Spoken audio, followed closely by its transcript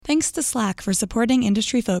Thanks to Slack for supporting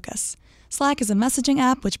Industry Focus. Slack is a messaging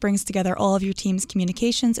app which brings together all of your team's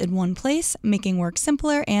communications in one place, making work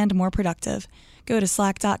simpler and more productive. Go to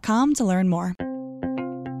slack.com to learn more.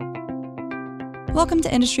 Welcome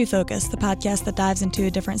to Industry Focus, the podcast that dives into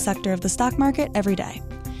a different sector of the stock market every day.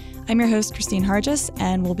 I'm your host, Christine Hargis,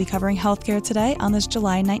 and we'll be covering healthcare today on this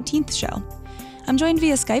July 19th show. I'm joined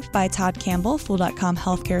via Skype by Todd Campbell, Fool.com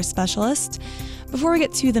healthcare specialist. Before we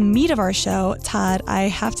get to the meat of our show, Todd, I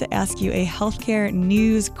have to ask you a healthcare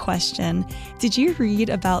news question. Did you read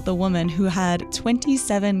about the woman who had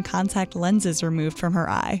 27 contact lenses removed from her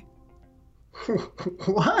eye?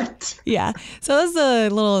 What? Yeah. So that was a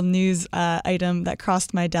little news item that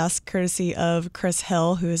crossed my desk courtesy of Chris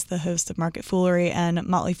Hill, who is the host of Market Foolery and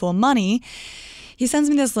Motley Fool Money. He sends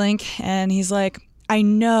me this link and he's like, I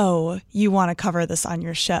know you want to cover this on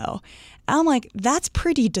your show. And I'm like, that's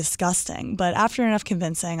pretty disgusting. But after enough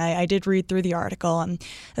convincing, I did read through the article. And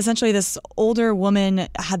essentially this older woman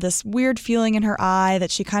had this weird feeling in her eye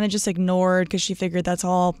that she kind of just ignored because she figured that's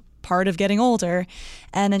all part of getting older.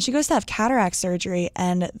 And then she goes to have cataract surgery.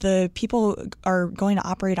 And the people are going to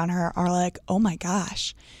operate on her are like, oh my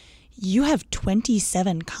gosh, you have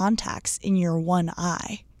 27 contacts in your one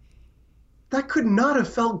eye. That could not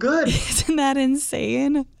have felt good. Isn't that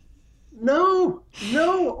insane? No.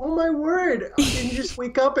 Oh my word. Can you just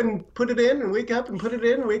wake up and put it in and wake up and put it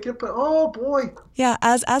in and wake up? Oh boy. Yeah.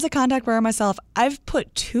 As a contact wearer myself, I've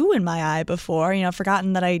put 2 in my eye before,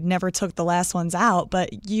 forgotten that I never took the last ones out,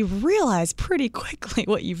 but you realize pretty quickly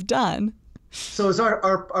what you've done. So is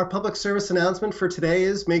our public service announcement for today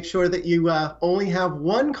is make sure that you only have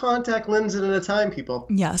one contact lens at a time, people.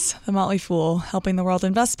 Yes, the Motley Fool, helping the world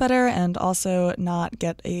invest better and also not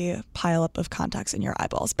get a pileup of contacts in your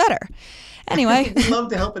eyeballs. Better. Anyway. We'd love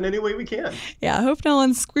to help in any way we can. Yeah, I hope no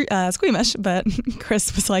one's squeamish, but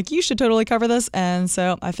Chris was like, you should totally cover this, and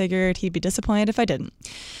so I figured he'd be disappointed if I didn't.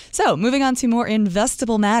 So, moving on to more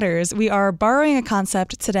investable matters, we are borrowing a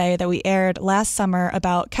concept today that we aired last summer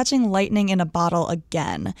about catching lightning in a bottle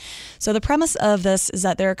again. So the premise of this is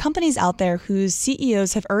that there are companies out there whose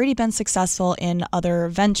CEOs have already been successful in other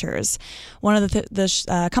ventures. One of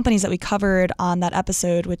the companies that we covered on that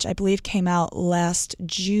episode, which I believe came out last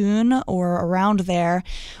June or around there,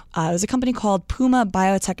 it was a company called Puma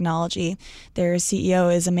Biotechnology. Their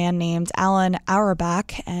CEO is a man named Alan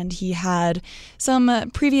Auerbach, and he had some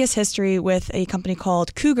previous history with a company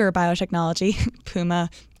called Cougar Biotechnology. Puma,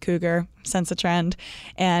 Cougar, sense a trend.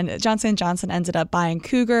 And Johnson & Johnson ended up buying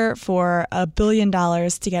Cougar for $1 billion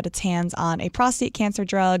to get its hands on a prostate cancer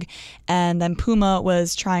drug. And then Puma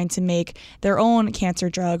was trying to make their own cancer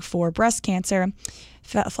drug for breast cancer.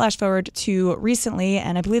 Flash forward to recently,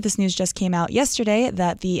 and I believe this news just came out yesterday,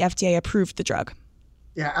 that the FDA approved the drug.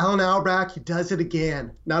 Yeah, Alan Auerbach, he does it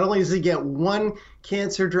again. Not only does he get one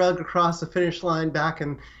cancer drug across the finish line back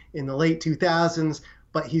in the late 2000s,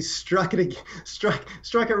 but he struck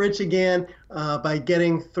it rich again by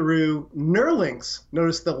getting through Nerlynx.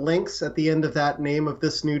 Notice the links at the end of that name of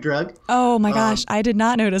this new drug. Oh my gosh, I did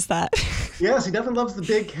not notice that. Yes, he definitely loves the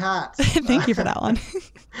big cats. Thank you for that one.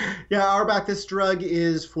 Yeah, Auerbach, this drug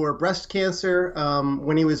is for breast cancer.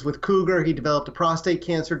 When he was with Cougar, he developed a prostate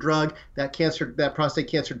cancer drug. That prostate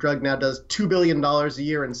cancer drug now does $2 billion a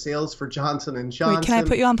year in sales for Johnson & Johnson. Wait, can I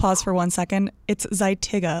put you on pause for 1 second? It's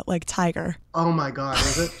Zytiga, like tiger. Oh my God,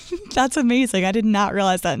 is it? That's amazing. I did not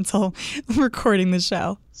realize that until recording the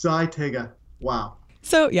show. Zytiga, wow.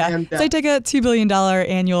 So yeah, Zytiga, $2 billion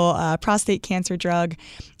annual prostate cancer drug.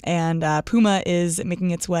 And Puma is making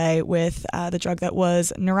its way with the drug that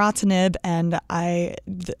was Neratinib, and I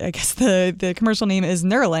guess the commercial name is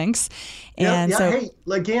Nerlynx. And hey,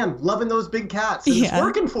 again, loving those big cats. And It's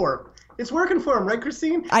working for him. It's working for him, right,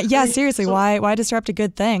 Christine? Seriously, why disrupt a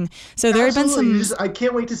good thing? So there had been some. I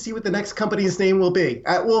can't wait to see what the next company's name will be.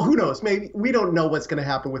 Well, who knows? Maybe we don't know what's going to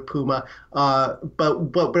happen with Puma.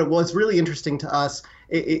 But what's really interesting to us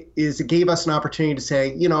is it gave us an opportunity to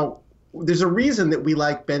say, there's a reason that we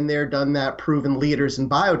like been there, done that, proven leaders in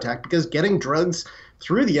biotech, because getting drugs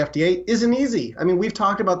through the FDA isn't easy. I mean, we've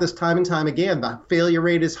talked about this time and time again. The failure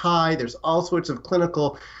rate is high. There's all sorts of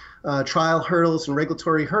clinical trial hurdles and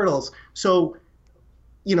regulatory hurdles. So,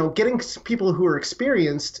 getting people who are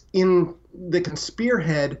experienced in that can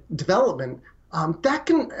spearhead development, that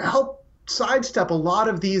can help sidestep a lot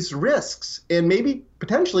of these risks and maybe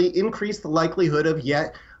potentially increase the likelihood of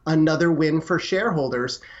yet another win for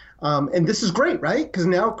shareholders. And this is great, right? Because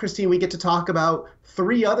now, Christine, we get to talk about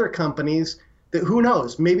 3 other companies that, who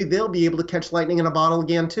knows, maybe they'll be able to catch lightning in a bottle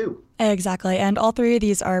again, too. Exactly. And all three of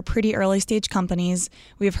these are pretty early stage companies.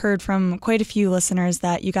 We've heard from quite a few listeners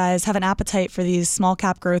that you guys have an appetite for these small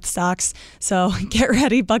cap growth stocks. So get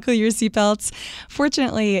ready, buckle your seatbelts.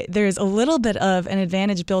 Fortunately, there's a little bit of an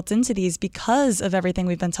advantage built into these because of everything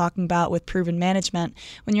we've been talking about with proven management.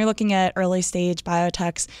 When you're looking at early stage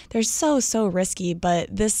biotechs, they're so risky, but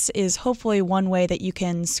this is hopefully one way that you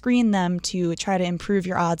can screen them to try to improve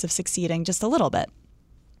your odds of succeeding just a little bit.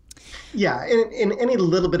 Yeah, and any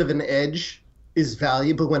little bit of an edge is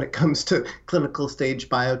valuable when it comes to clinical stage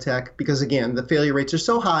biotech because, again, the failure rates are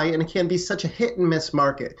so high and it can be such a hit and miss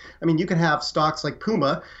market. I mean, you can have stocks like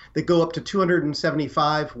Puma that go up to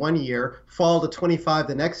 275 one year, fall to 25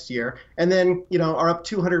 the next year, and then, are up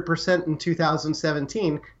 200% in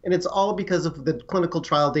 2017. And it's all because of the clinical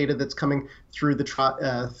trial data that's coming through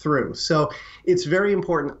through. So it's very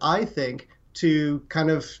important, I think, to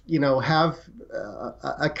kind of, have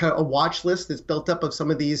a watch list that's built up of some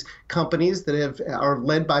of these companies that are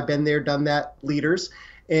led by been there, done that leaders,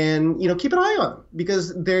 and keep an eye on them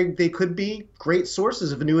because they could be great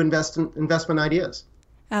sources of new investment ideas.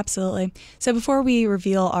 Absolutely. So before we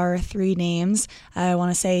reveal our three names, I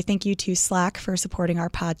want to say thank you to Slack for supporting our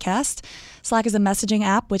podcast. Slack is a messaging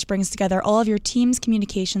app which brings together all of your team's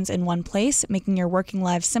communications in one place, making your working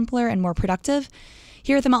lives simpler and more productive.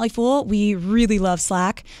 Here at The Motley Fool, we really love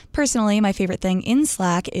Slack. Personally, my favorite thing in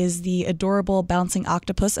Slack is the adorable bouncing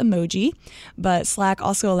octopus emoji. But Slack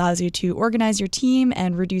also allows you to organize your team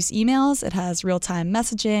and reduce emails. It has real-time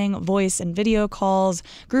messaging, voice and video calls,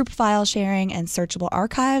 group file sharing, and searchable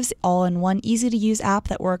archives, all in one easy-to-use app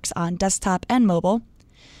that works on desktop and mobile.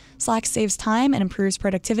 Slack saves time and improves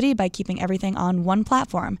productivity by keeping everything on one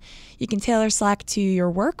platform. You can tailor Slack to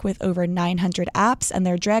your work with over 900 apps, and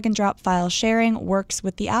their drag-and-drop file sharing works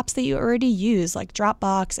with the apps that you already use, like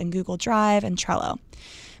Dropbox and Google Drive and Trello.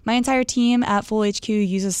 My entire team at Fool HQ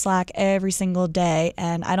uses Slack every single day,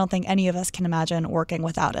 and I don't think any of us can imagine working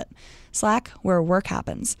without it. Slack, where work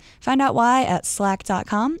happens. Find out why at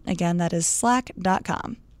slack.com. Again, that is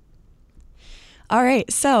slack.com. All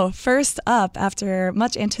right, so first up, after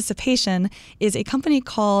much anticipation, is a company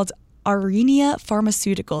called Aurinia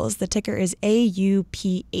Pharmaceuticals. The ticker is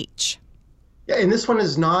AUPH. Yeah, and this one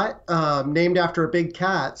is not named after a big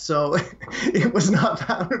cat, so it was not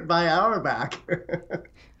founded by Auerbach.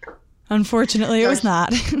 Unfortunately, it was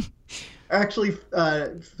not. Actually,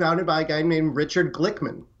 founded by a guy named Richard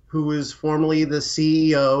Glickman, who was formerly the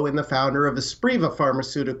CEO and the founder of Espriva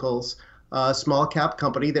Pharmaceuticals, a small cap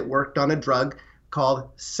company that worked on a drug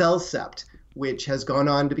called Cellcept, which has gone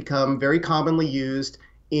on to become very commonly used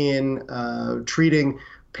in treating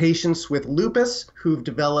patients with lupus who've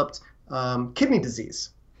developed kidney disease.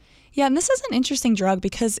 Yeah, and this is an interesting drug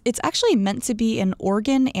because it's actually meant to be an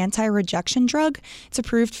organ anti-rejection drug. It's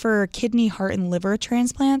approved for kidney, heart, and liver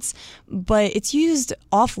transplants, but it's used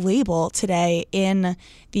off-label today in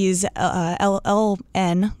these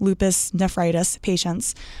LN, lupus nephritis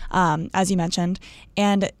patients, as you mentioned.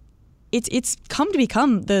 And it's come to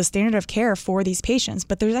become the standard of care for these patients,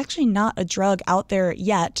 but there's actually not a drug out there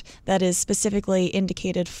yet that is specifically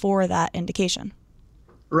indicated for that indication.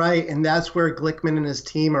 Right, and that's where Glickman and his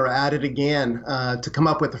team are at it again to come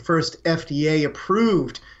up with the first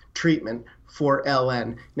FDA-approved treatment for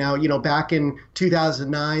LN. Now, back in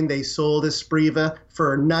 2009, they sold Espriva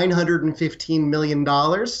for $915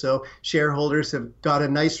 million, so shareholders have got a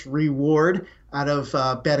nice reward out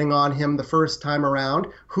of betting on him the first time around.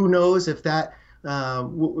 Who knows if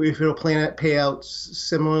it'll pay out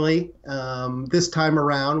similarly this time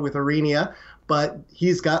around with Aurinia. But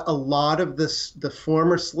he's got a lot of the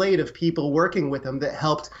former slate of people working with him that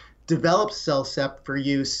helped develop Cellcept for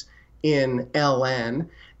use in LN.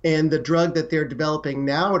 And the drug that they're developing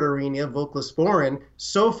now at Aurinia, voclosporin,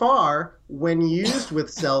 so far, when used with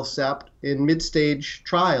Cellcept in mid-stage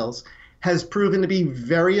trials, has proven to be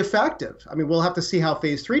very effective. I mean, we'll have to see how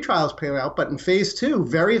phase 3 trials pan out, but in phase 2,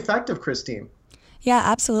 very effective, Christine. Yeah,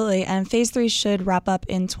 absolutely. And phase 3 should wrap up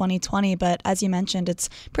in 2020. But as you mentioned, it's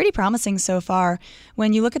pretty promising so far.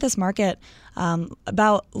 When you look at this market,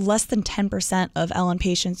 about less than 10% of LN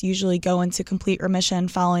patients usually go into complete remission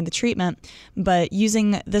following the treatment. But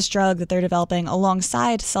using this drug that they're developing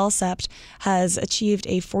alongside Cellcept has achieved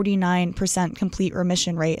a 49% complete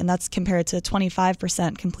remission rate. And that's compared to a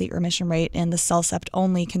 25% complete remission rate in the Cellcept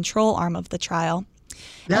only control arm of the trial.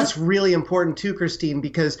 That's really important too, Christine,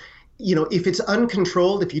 because if it's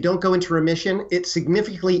uncontrolled, if you don't go into remission, it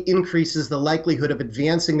significantly increases the likelihood of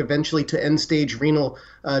advancing eventually to end-stage renal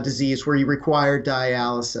disease where you require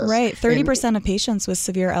dialysis. Right. 30% of patients with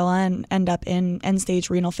severe LN end up in end-stage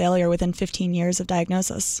renal failure within 15 years of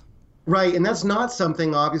diagnosis. Right, and that's not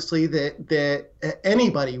something obviously that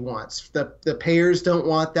anybody wants. The payers don't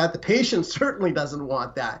want that. The patient certainly doesn't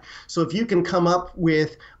want that. So if you can come up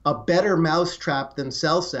with a better mousetrap than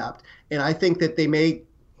CellCept, and I think that they may,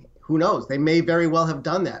 who knows, they may very well have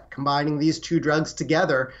done that, combining these two drugs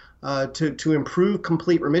together to improve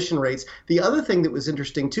complete remission rates. The other thing that was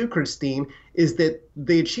interesting too, Christine, is that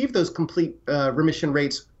they achieved those complete remission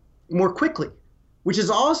rates more quickly, which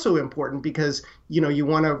is also important because you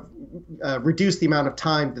want to reduce the amount of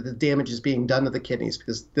time that the damage is being done to the kidneys,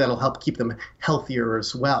 because that'll help keep them healthier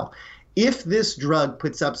as well. If this drug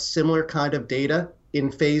puts up similar kind of data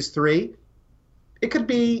in phase 3, it could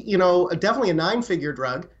be definitely a 9-figure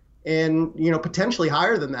drug, and potentially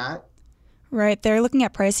higher than that. Right. They're looking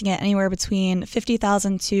at pricing it anywhere between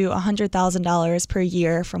 $50,000 to $100,000 per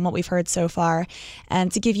year from what we've heard so far.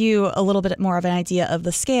 And to give you a little bit more of an idea of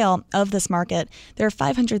the scale of this market, there are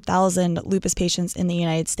 500,000 lupus patients in the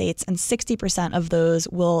United States, and 60% of those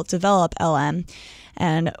will develop LN.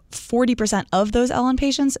 And 40% of those LN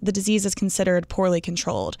patients, the disease is considered poorly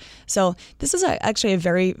controlled. So this is actually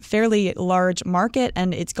a fairly large market,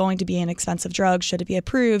 and it's going to be an expensive drug should it be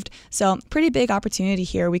approved. So pretty big opportunity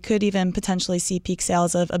here. We could even potentially see peak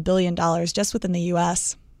sales of $1 billion just within the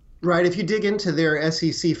U.S. Right. If you dig into their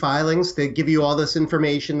SEC filings, they give you all this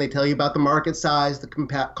information. They tell you about the market size, the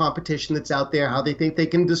competition that's out there, how they think they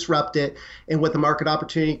can disrupt it, and what the market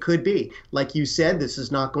opportunity could be. Like you said, this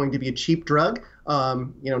is not going to be a cheap drug. Not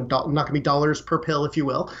going to be dollars per pill, if you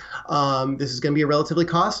will. This is going to be a relatively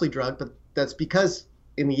costly drug, but that's because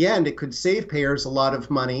in the end, it could save payers a lot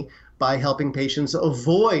of money by helping patients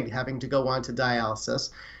avoid having to go on to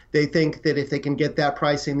dialysis. They think that if they can get that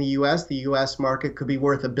price in the U.S. market could be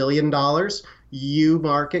worth $1 billion. EU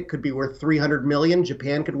market could be worth $300 million.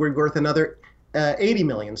 Japan could be worth another $80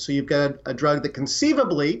 million. So you've got a drug that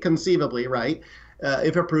conceivably, right,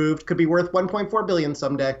 if approved, could be worth $1.4 billion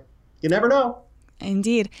someday. You never know.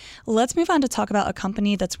 Indeed. Let's move on to talk about a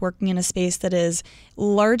company that's working in a space that is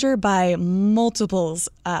larger by multiples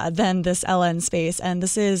than this LN space. And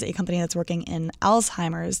this is a company that's working in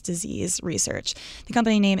Alzheimer's disease research. The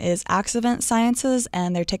company name is Axovant Sciences,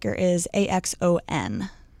 and their ticker is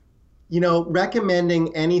AXON.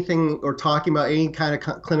 Recommending anything or talking about any kind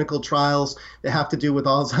of clinical trials that have to do with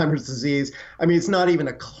Alzheimer's disease, I mean, it's not even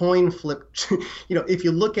a coin flip. If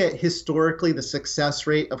you look at historically the success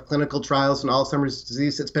rate of clinical trials in Alzheimer's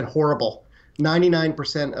disease, it's been horrible.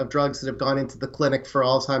 99% of drugs that have gone into the clinic for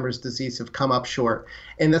Alzheimer's disease have come up short.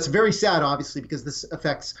 And that's very sad, obviously, because this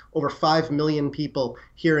affects over 5 million people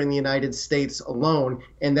here in the United States alone,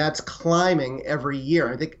 and that's climbing every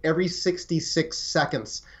year. I think every 66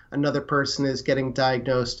 seconds, another person is getting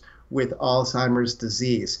diagnosed with Alzheimer's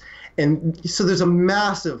disease. And so there's a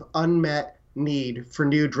massive unmet need for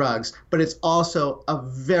new drugs, but it's also a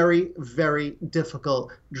very, very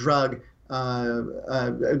difficult drug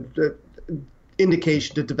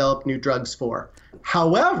indication to develop new drugs for.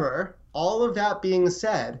 However, all of that being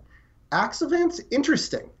said, Axovant's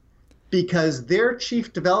interesting because their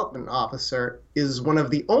chief development officer is one of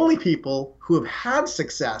the only people who have had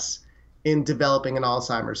success in developing an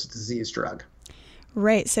Alzheimer's disease drug.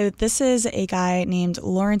 Right. So this is a guy named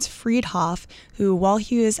Lawrence Friedhoff, who, while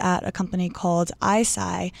he was at a company called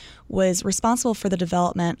Eisai, was responsible for the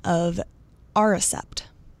development of Aricept.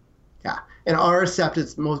 Yeah. And Aricept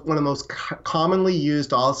is one of the most commonly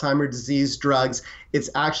used Alzheimer's disease drugs. It's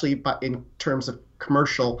actually, in terms of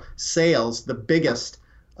commercial sales, the biggest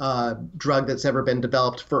drug that's ever been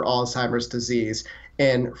developed for Alzheimer's disease.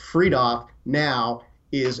 And Friedhoff now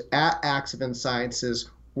is at Axovant Sciences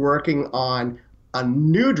working on a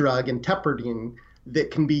new drug, intepirdine, that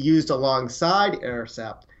can be used alongside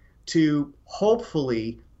Aricept to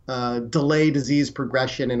hopefully delay disease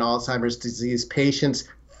progression in Alzheimer's disease patients.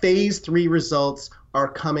 Phase 3 results are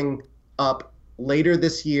coming up later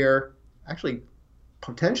this year, actually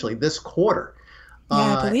potentially this quarter.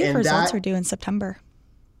 Yeah, I believe results are due in September.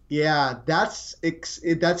 Yeah, that's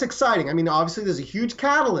exciting. I mean, obviously there's a huge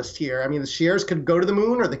catalyst here. I mean, the shares could go to the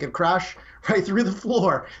moon or they could crash right through the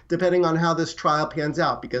floor, depending on how this trial pans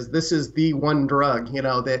out, because this is the one drug,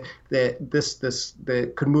 that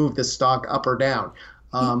could move the stock up or down.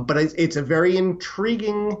 But it's a very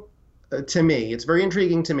intriguing to me. It's very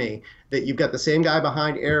intriguing to me that you've got the same guy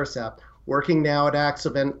behind Aricept working now at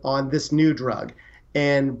Axovant on this new drug.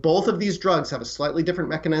 And both of these drugs have a slightly different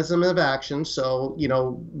mechanism of action. So,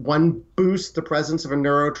 one boosts the presence of a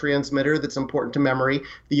neurotransmitter that's important to memory.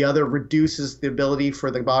 The other reduces the ability for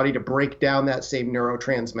the body to break down that same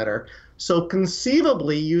neurotransmitter. So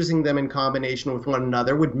conceivably, using them in combination with one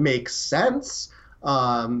another would make sense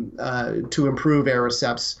to improve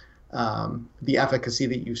Aricept's the efficacy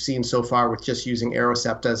that you've seen so far with just using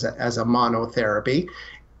Aricept as a monotherapy.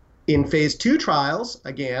 In phase 2 trials,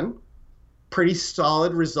 again, pretty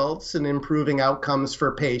solid results in improving outcomes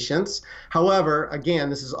for patients. However, again,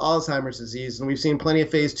 this is Alzheimer's disease, and we've seen plenty of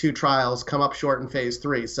phase 2 trials come up short in phase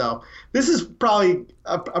 3. So this is probably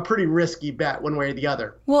a pretty risky bet one way or the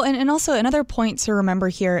other. Well, and also another point to remember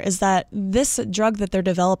here is that this drug that they're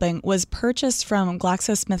developing was purchased from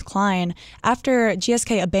GlaxoSmithKline after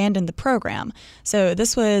GSK abandoned the program. So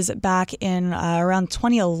this was back in around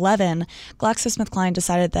 2011. GlaxoSmithKline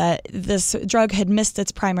decided that this drug had missed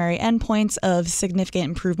its primary endpoints of significant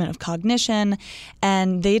improvement of cognition,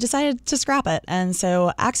 and they decided to scrap it. And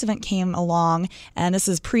so Axovant came along, and this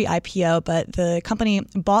is pre-IPO, but the company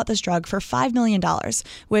bought this drug for $5 million,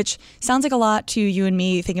 which sounds like a lot to you and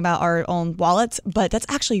me thinking about our own wallets, but that's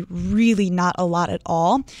actually really not a lot at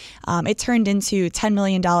all. It turned into $10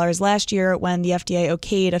 million last year when the FDA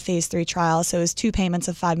okayed a phase 3 trial, so it was 2 payments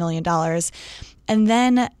of $5 million. And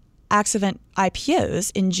then Axovant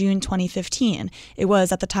IPOs in June 2015. It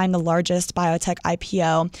was at the time the largest biotech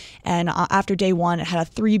IPO, and after day one, it had a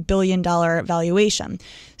 $3 billion valuation.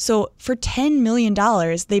 So for $10 million,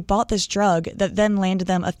 they bought this drug that then landed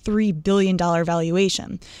them a $3 billion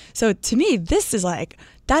valuation. So to me, this is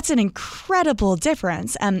that's an incredible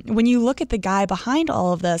difference. And when you look at the guy behind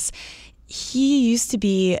all of this, he used to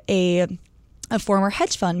be a former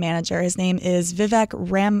hedge fund manager. His name is Vivek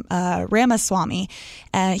Ramaswamy.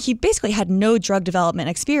 He basically had no drug development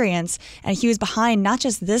experience, and he was behind not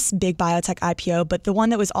just this big biotech IPO, but the one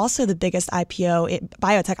that was also the biggest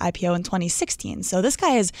biotech IPO in 2016. So this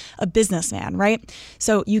guy is a businessman, right?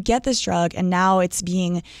 So you get this drug, and now it's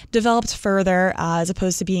being developed further as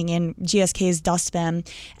opposed to being in GSK's dustbin,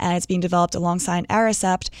 and it's being developed alongside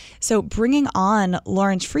Aricept. So bringing on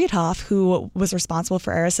Lawrence Friedhoff, who was responsible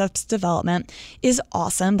for Aricept's development, is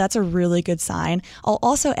awesome. That's a really good sign. I'll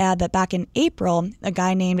also add that back in April, a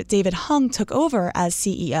guy named David Hung took over as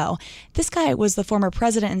CEO. This guy was the former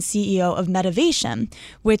president and CEO of Medivation,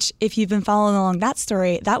 which, if you've been following along that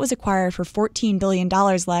story, that was acquired for $14 billion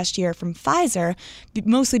last year from Pfizer,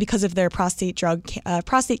 mostly because of their prostate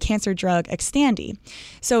cancer drug Xtandi.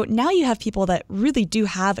 So now you have people that really do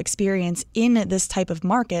have experience in this type of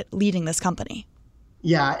market leading this company.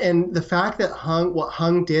 Yeah, and the fact that what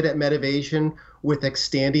Hung did at Medivation with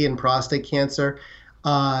Xtandi and prostate cancer,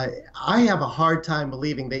 I have a hard time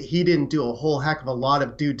believing that he didn't do a whole heck of a lot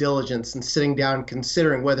of due diligence and sitting down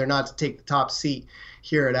considering whether or not to take the top seat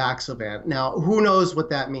here at Axovant. Now, who knows what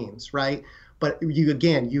that means, right? But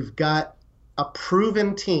you've got a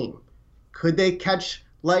proven team. Could they catch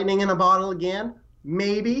lightning in a bottle again?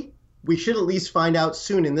 Maybe. We should at least find out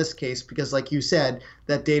soon in this case, because like you said,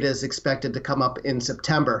 that data is expected to come up in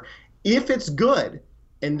September. If it's good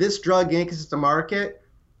and this drug makes it to market,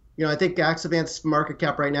 I think Axovant's market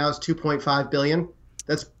cap right now is $2.5 billion.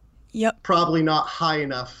 That's probably not high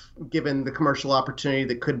enough given the commercial opportunity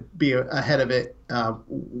that could be ahead of it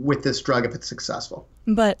with this drug if it's successful.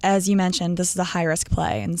 But as you mentioned, this is a high-risk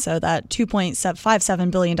play, and so that $2.57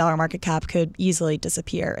 billion market cap could easily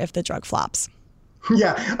disappear if the drug flops.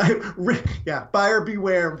 Yeah, buyer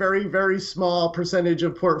beware. Very, very small percentage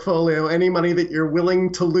of portfolio. Any money that you're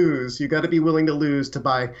willing to lose, you got to be willing to lose to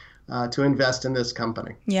buy, to invest in this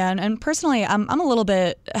company. Yeah, and personally, I'm a little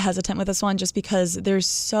bit hesitant with this one just because there's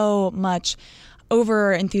so much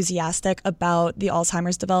over enthusiastic about the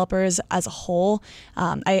Alzheimer's developers as a whole.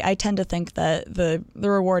 I tend to think that the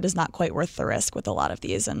reward is not quite worth the risk with a lot of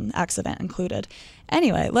these, and Axovant included.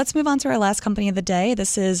 Anyway, let's move on to our last company of the day.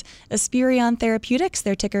 This is Esperion Therapeutics.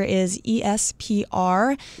 Their ticker is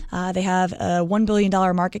ESPR. They have a $1 billion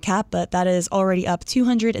market cap, but that is already up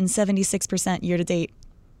 276% year to date.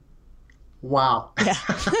 Wow. Yeah.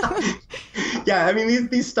 Yeah, I mean,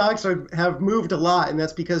 these stocks have moved a lot, and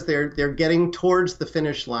that's because they're getting towards the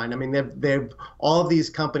finish line. I mean, they've all of these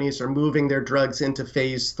companies are moving their drugs into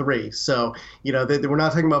phase 3. So, we're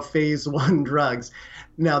not talking about phase 1 drugs.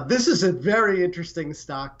 Now, this is a very interesting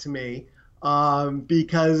stock to me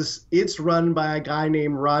because it's run by a guy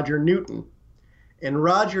named Roger Newton. And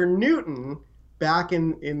Roger Newton, back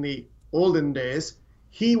in the olden days,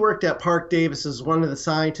 he worked at Parke-Davis as one of the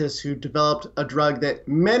scientists who developed a drug that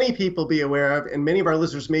many people be aware of, and many of our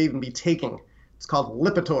listeners may even be taking. It's called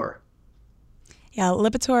Lipitor. Yeah,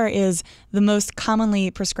 Lipitor is the most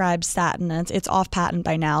commonly prescribed statin. It's off patent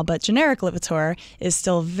by now, but generic Lipitor is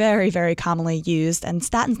still very, very commonly used, and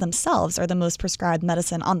statins themselves are the most prescribed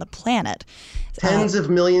medicine on the planet. Tens of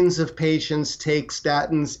millions of patients take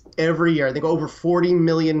statins every year. I think over 40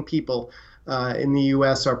 million people in the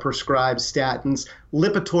U.S. are prescribed statins.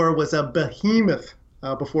 Lipitor was a behemoth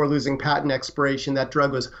before losing patent expiration. That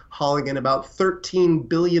drug was hauling in about $13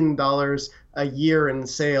 billion a year in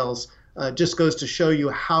sales. Just goes to show you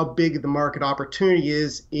how big the market opportunity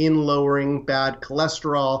is in lowering bad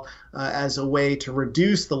cholesterol as a way to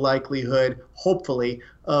reduce the likelihood, hopefully,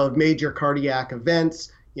 of major cardiac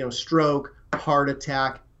events, stroke, heart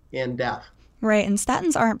attack, and death. Right, and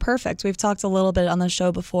statins aren't perfect. We've talked a little bit on the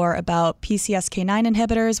show before about PCSK9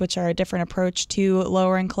 inhibitors, which are a different approach to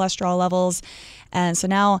lowering cholesterol levels. And so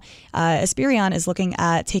now Esperion is looking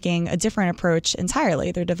at taking a different approach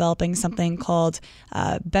entirely. They're developing something called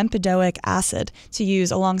bempedoic acid to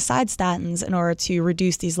use alongside statins in order to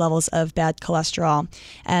reduce these levels of bad cholesterol.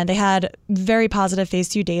 And they had very positive phase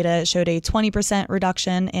 2 data. It showed a 20%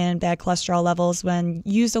 reduction in bad cholesterol levels when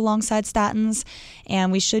used alongside statins.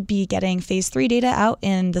 And we should be getting phase 3 data out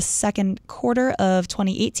in the second quarter of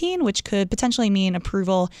 2018, which could potentially mean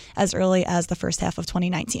approval as early as the first half of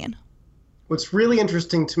 2019. What's really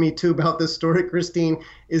interesting to me, too, about this story, Christine,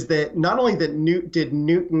 is that not only did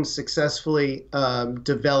Newton successfully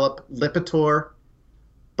develop Lipitor,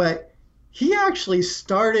 but he actually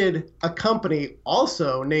started a company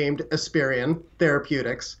also named Esperion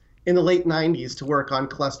Therapeutics in the late 90s to work on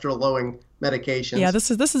cholesterol-lowering medications. Yeah,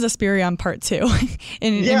 this is Esperion Part 2.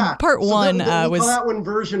 in Part 1 we'll call that one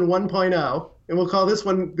version 1.0, and we'll call this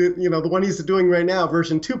one, the one he's doing right now,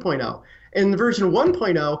 version 2.0. In the version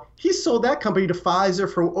 1.0, he sold that company to Pfizer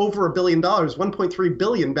for over $1 billion, $1.3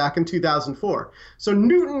 billion back in 2004. So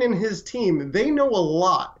Newton and his team, they know a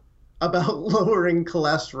lot about lowering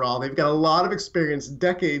cholesterol. They've got a lot of experience,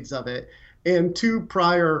 decades of it, and 2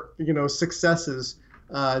 prior, successes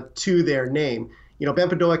to their name.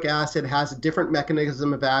 Bempedoic acid has a different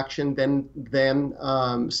mechanism of action than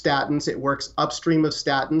statins. It works upstream of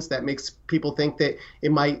statins. That makes people think that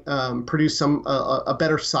it might produce a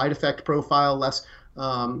better side effect profile, less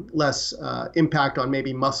impact on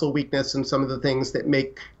maybe muscle weakness and some of the things that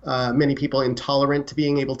make many people intolerant to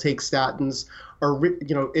being able to take statins. Or,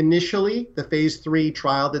 initially, the phase 3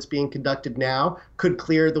 trial that's being conducted now could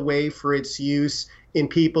clear the way for its use in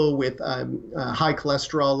people with high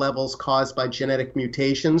cholesterol levels caused by genetic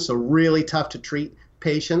mutations, so really tough to treat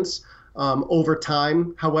patients. Over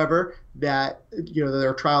time, however, that there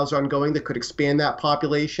are trials ongoing that could expand that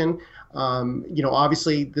population.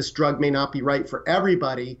 Obviously, this drug may not be right for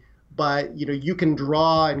everybody, but you can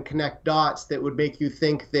draw and connect dots that would make you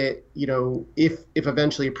think that if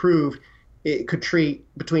eventually approved, it could treat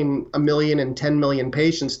between 1 million and 10 million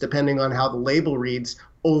patients, depending on how the label reads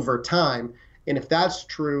over time. And if that's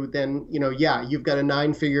true, then, you've got a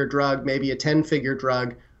 9-figure drug, maybe a 10-figure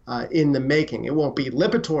drug in the making. It won't be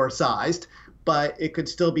Lipitor sized, but it could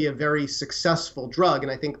still be a very successful drug.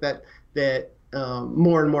 And I think that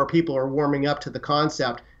more and more people are warming up to the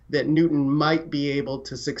concept that Newton might be able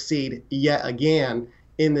to succeed yet again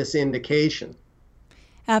in this indication.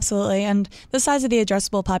 Absolutely. And the size of the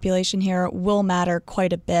addressable population here will matter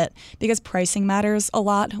quite a bit because pricing matters a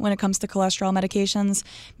lot when it comes to cholesterol medications.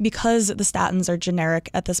 Because the statins are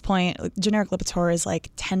generic at this point, generic Lipitor is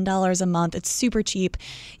like $10 a month. It's super cheap.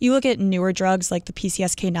 You look at newer drugs like the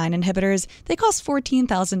PCSK9 inhibitors, they cost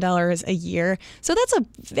 $14,000 a year. So that's a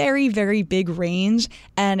very, very big range.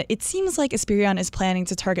 And it seems like Esperion is planning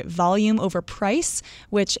to target volume over price,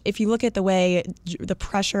 which if you look at the way the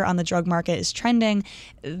pressure on the drug market is trending,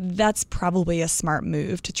 that's probably a smart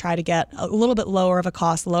move to try to get a little bit lower of a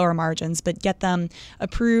cost, lower margins, but get them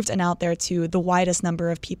approved and out there to the widest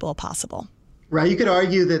number of people possible. Right. You could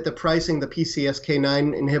argue that the pricing, the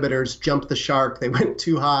PCSK9 inhibitors jumped the shark. They went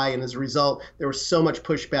too high, and as a result, there was so much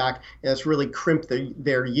pushback, and it's really crimped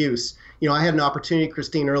their use. I had an opportunity,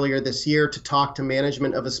 Christine, earlier this year to talk to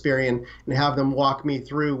management of Esperion and have them walk me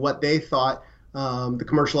through what they thought the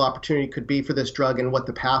commercial opportunity could be for this drug and what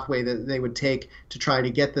the pathway that they would take to try to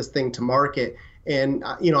get this thing to market. And,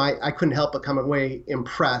 I couldn't help but come away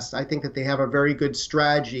impressed. I think that they have a very good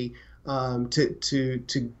strategy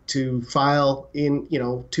to file in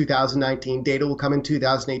 2019. Data will come in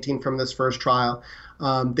 2018 from this first trial.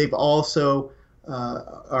 They've also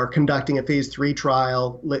are conducting a phase 3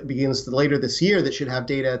 trial that begins later this year that should have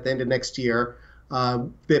data at the end of next year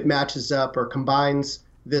that matches up or combines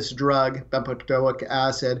this drug, bempedoic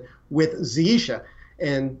acid, with Zetia.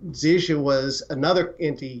 And Zetia was another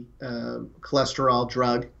anti-cholesterol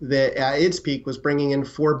drug that at its peak was bringing in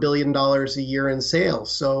 $4 billion a year in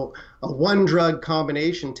sales. So a one-drug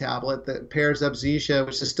combination tablet that pairs up Zetia,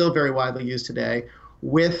 which is still very widely used today,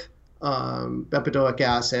 with bempedoic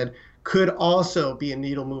acid could also be a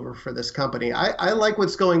needle mover for this company. I like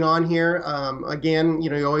what's going on here. Again,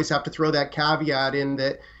 you always have to throw that caveat in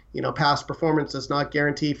that past performance does not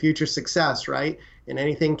guarantee future success, right? And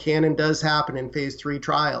anything can and does happen in phase 3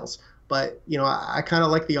 trials. But, I kind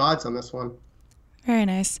of like the odds on this one. Very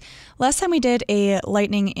nice. Last time we did a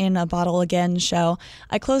Lightning in a Bottle Again show,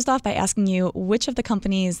 I closed off by asking you which of the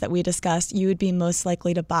companies that we discussed you would be most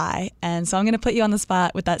likely to buy. And so I'm going to put you on the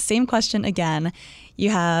spot with that same question again.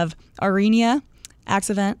 You have Aurinia,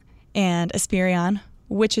 Axovant, and Esperion.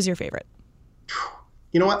 Which is your favorite?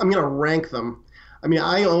 You know what? I'm going to rank them. I mean,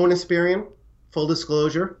 I own Esperion, full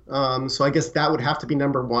disclosure. So I guess that would have to be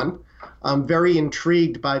number 1. I'm very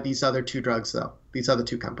intrigued by these other 2 drugs, though, these other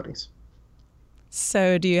 2 companies.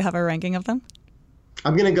 So do you have a ranking of them?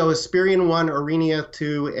 I'm going to go Esperion 1, Aurinia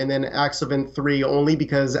 2, and then Axovant 3, only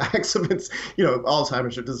because Axovant's,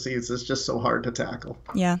 Alzheimer's disease is just so hard to tackle.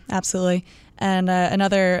 Yeah, absolutely. And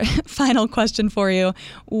another final question for you.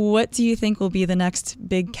 What do you think will be the next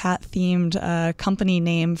big cat-themed company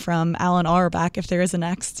name from Alan Auerbach, if there is a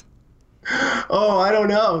next? Oh, I don't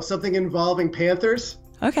know. Something involving panthers?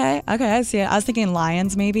 Okay, I see it. I was thinking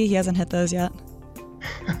lions, maybe. He hasn't hit those yet.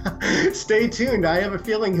 Stay tuned. I have a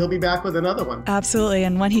feeling he'll be back with another one. Absolutely.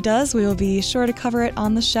 And when he does, we will be sure to cover it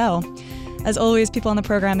on the show. As always, people on the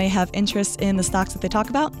program may have interest in the stocks that they talk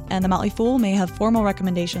about, and the Motley Fool may have formal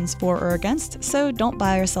recommendations for or against, so don't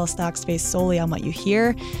buy or sell stocks based solely on what you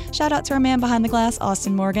hear. Shout out to our man behind the glass,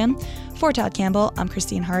 Austin Morgan. For Todd Campbell, I'm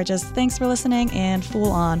Christine Hargis. Thanks for listening, and Fool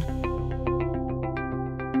on.